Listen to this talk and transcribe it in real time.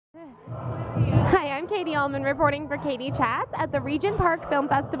Hi, I'm Katie Uhlmann reporting for Katie Chats at the Regent Park Film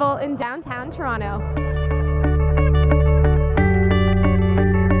Festival in downtown Toronto.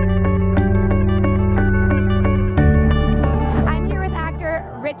 I'm here with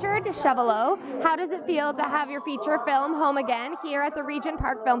actor Richard CHEVOLLEAU. How does it feel to have your feature film home again here at the Regent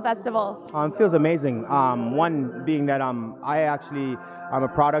Park Film Festival? It feels amazing. One being that I'm a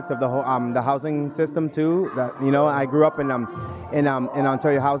product of the housing system too. That I grew up in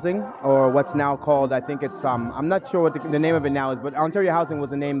Ontario Housing, or what's now called, I think it's I'm not sure what the name of it now is, but Ontario Housing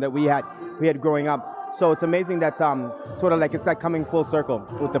was the name that we had growing up. So it's amazing that sort of like it's like coming full circle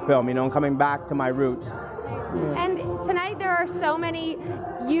with the film, and coming back to my roots. And tonight there are so many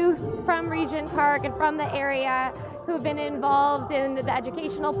youth from Regent Park and from the area who've been involved in the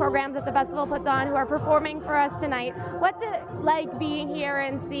educational programs that the festival puts on, who are performing for us tonight. What's it like being here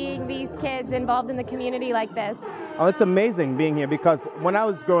and seeing these kids involved in the community like this? Oh, it's amazing being here, because when I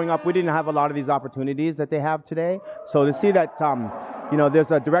was growing up, we didn't have a lot of these opportunities that they have today. So to see that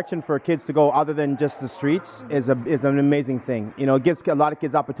there's a direction for kids to go other than just the streets is an amazing thing. It gives a lot of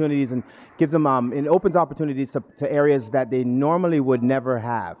kids opportunities and gives them it opens opportunities to areas that they normally would never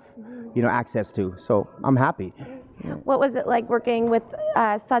have access to. So I'm happy. What was it like working with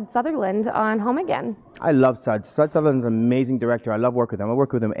Sud Sutherland on Home Again? I love Sud. Sud Sutherland's an amazing director. I love working with him. I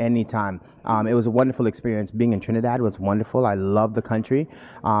work with him anytime. It was a wonderful experience. Being in Trinidad was wonderful. I love the country.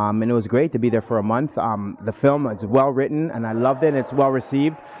 And it was great to be there for a month. The film is well written and I loved it, and it's well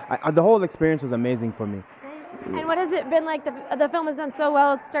received. The whole experience was amazing for me. And what has it been like? The film has done so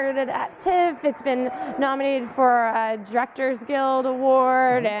well. It started at TIFF. It's been nominated for a Directors Guild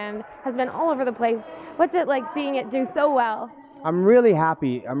Award and has been all over the place. What's it like seeing it do so well? I'm really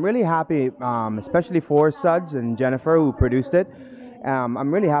happy. I'm really happy, especially for Suds and Jennifer, who produced it.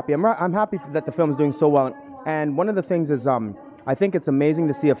 I'm really happy. I'm happy that the film is doing so well. And one of the things is, I think it's amazing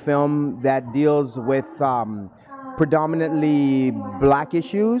to see a film that deals with predominantly black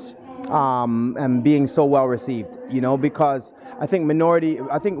issues. And being so well received, because I think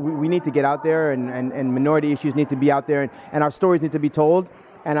we need to get out there, and minority issues need to be out there, and our stories need to be told.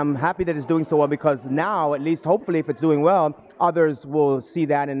 And I'm happy that it's doing so well, because now, at least hopefully, if it's doing well, others will see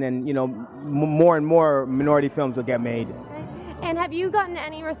that, and then more and more minority films will get made. And have you gotten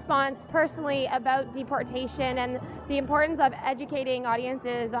any response personally about deportation and the importance of educating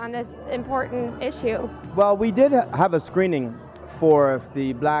audiences on this important issue? Well, we did have a screening for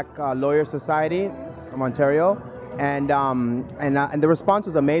the Black Lawyer Society from Ontario, and the response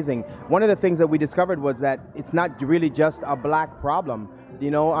was amazing. One of the things that we discovered was that it's not really just a black problem. A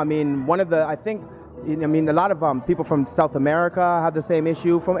lot of people from South America have the same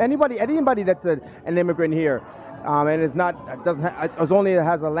issue. From anybody that's an immigrant here, and only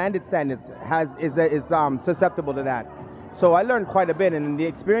has a landed status is susceptible to that. So I learned quite a bit, and the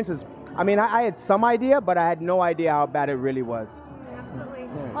experiences. I had some idea, but I had no idea how bad it really was. Absolutely.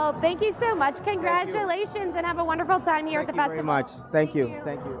 Well, thank you so much. Congratulations, and have a wonderful time here at the festival. Thank you very much.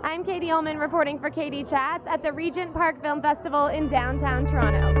 Thank you. Thank you. I'm Katie Uhlmann reporting for Katie Chats at the Regent Park Film Festival in downtown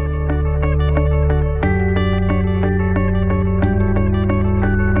Toronto.